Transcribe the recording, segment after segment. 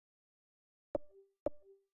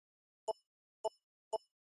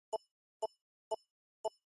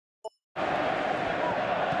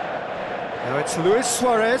Now it's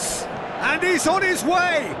Suárez, and he's on his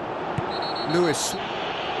way! Luis.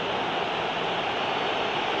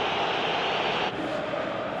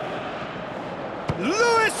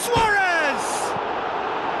 Suárez!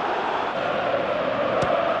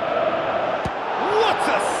 What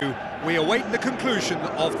a... We await the conclusion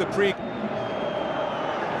of the pre...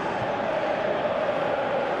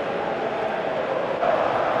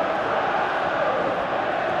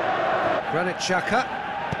 Granit Xhaka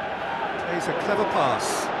plays a clever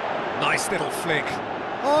pass. Nice little flick.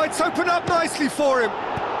 Oh, it's opened up nicely for him.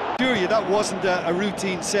 I assure you that wasn't a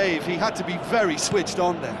routine save. He had to be very switched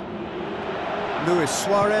on there.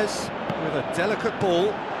 Suárez with a delicate ball.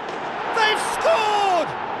 They've scored!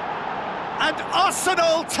 And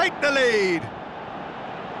Arsenal take the lead.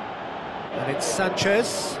 And it's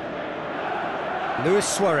Sanchez.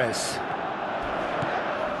 Suárez.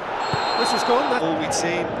 This has gone. All we'd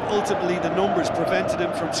seen. Ultimately, the numbers prevented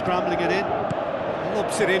him from scrambling it in.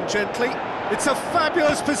 Lobs it in gently. It's a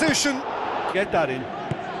fabulous position. Get that in.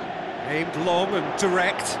 Aimed long and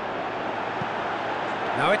direct.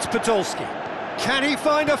 Now it's Podolski. Can he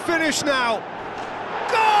find a finish now?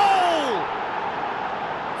 Goal!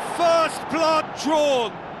 First blood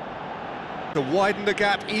drawn. To widen the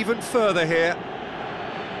gap even further here.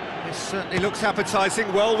 This certainly looks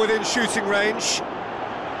appetising, well within shooting range.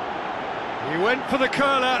 He went for the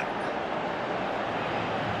curler.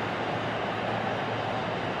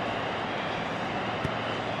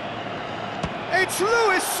 It's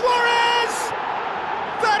Suárez!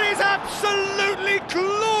 That is absolutely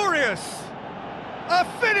glorious! A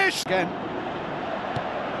finish! Again.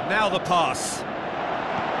 Now the pass.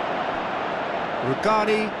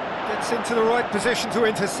 Regen gets into the right position to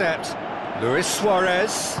intercept.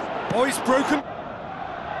 Suárez. Oh, he's broken.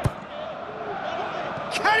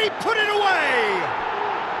 Can he put it away?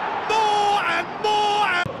 More and more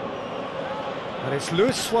and... And it's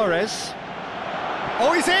Suárez.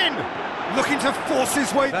 Oh, he's in! Looking to force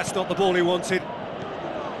his way. That's not the ball he wanted.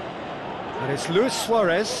 And it's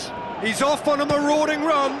Suárez. He's off on a marauding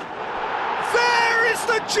run. There is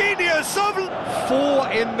the genius of...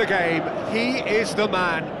 4 in the game. He is the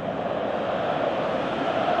man.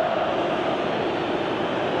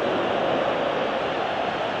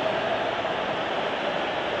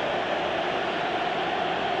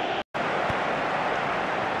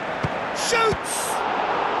 Shoots!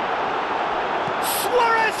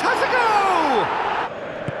 Suárez has a go!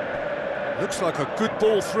 Looks like a good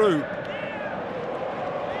ball through.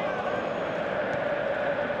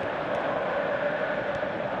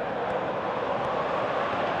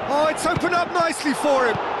 Oh, it's opened up nicely for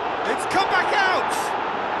him. It's come back out.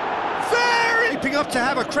 There, keeping up to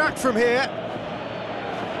have a crack from here.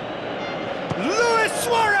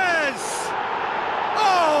 Suárez!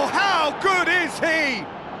 Oh, how good is he?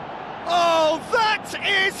 Oh, that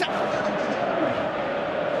is...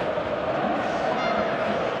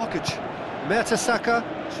 Mertesacker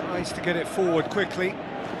tries to get it forward quickly.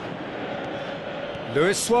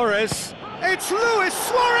 Suárez. It's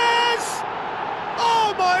Suárez!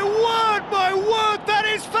 Oh, my word, that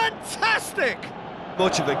is fantastic!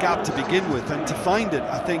 Much of a gap to begin with, and to find it,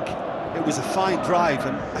 I think it was a fine drive,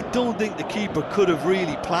 and I don't think the keeper could have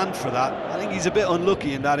really planned for that. I think he's a bit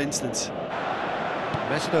unlucky in that instance.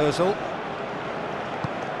 Mesut.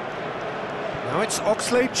 Now it's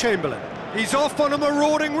Oxlade-Chamberlain. He's off on a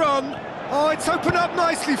marauding run. Oh, it's opened up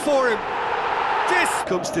nicely for him. This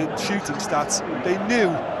comes to shooting stats. They knew,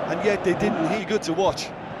 and yet they didn't. He's good to watch.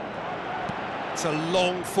 It's a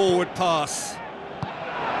long forward pass.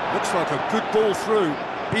 Looks like a good ball through.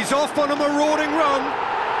 He's off on a marauding run.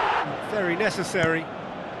 Very necessary.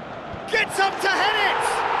 Gets up to head it!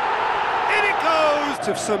 In it goes!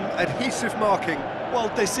 Of some adhesive marking. Well,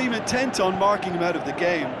 they seem intent on marking him out of the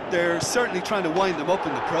game. They're certainly trying to wind them up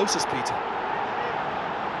in the process, Peter.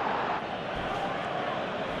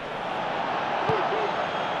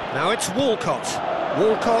 Now it's Walcott.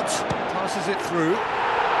 Walcott passes it through.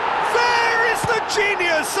 There is the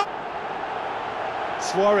genius!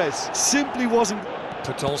 Suárez simply wasn't...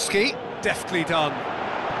 Podolski, deftly done.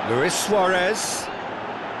 Suárez.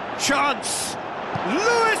 Chance!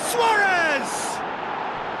 Suárez!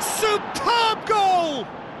 Superb goal!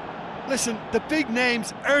 Listen, the big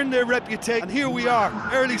names earn their reputation, and here we are,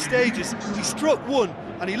 early stages. He struck one,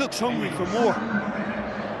 and he looks hungry for more.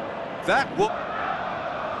 That was...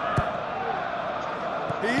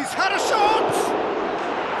 He's had a shot!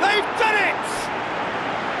 They've done it!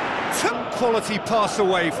 Some quality pass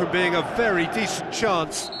away from being a very decent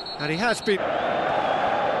chance, and he has been...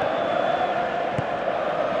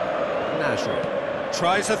 Nasri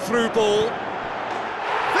tries a through ball.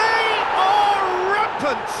 They are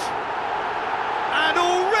rampant!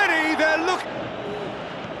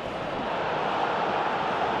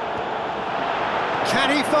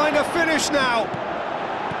 Can he find a finish now?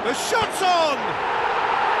 The shot's on!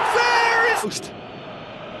 There is...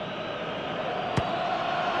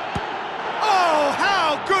 Oh,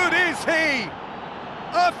 how good is he?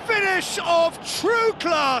 A finish of true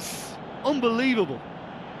class! Unbelievable.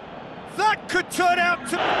 That could turn out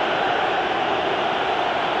to...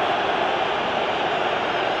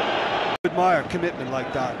 Admire commitment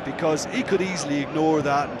like that, because he could easily ignore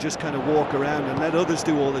that and just kind of walk around and let others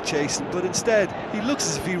do all the chasing, but instead he looks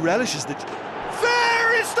as if he relishes the...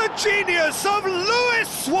 There is the genius of Luis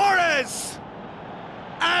Suárez!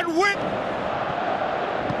 And with...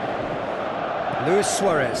 Luis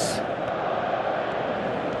Suárez.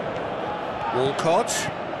 Walcott.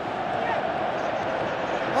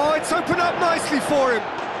 Oh, it's opened up nicely for him.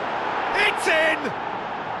 It's in!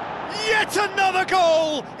 Yet another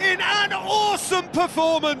goal in an awesome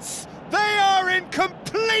performance. They are in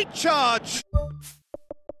complete charge.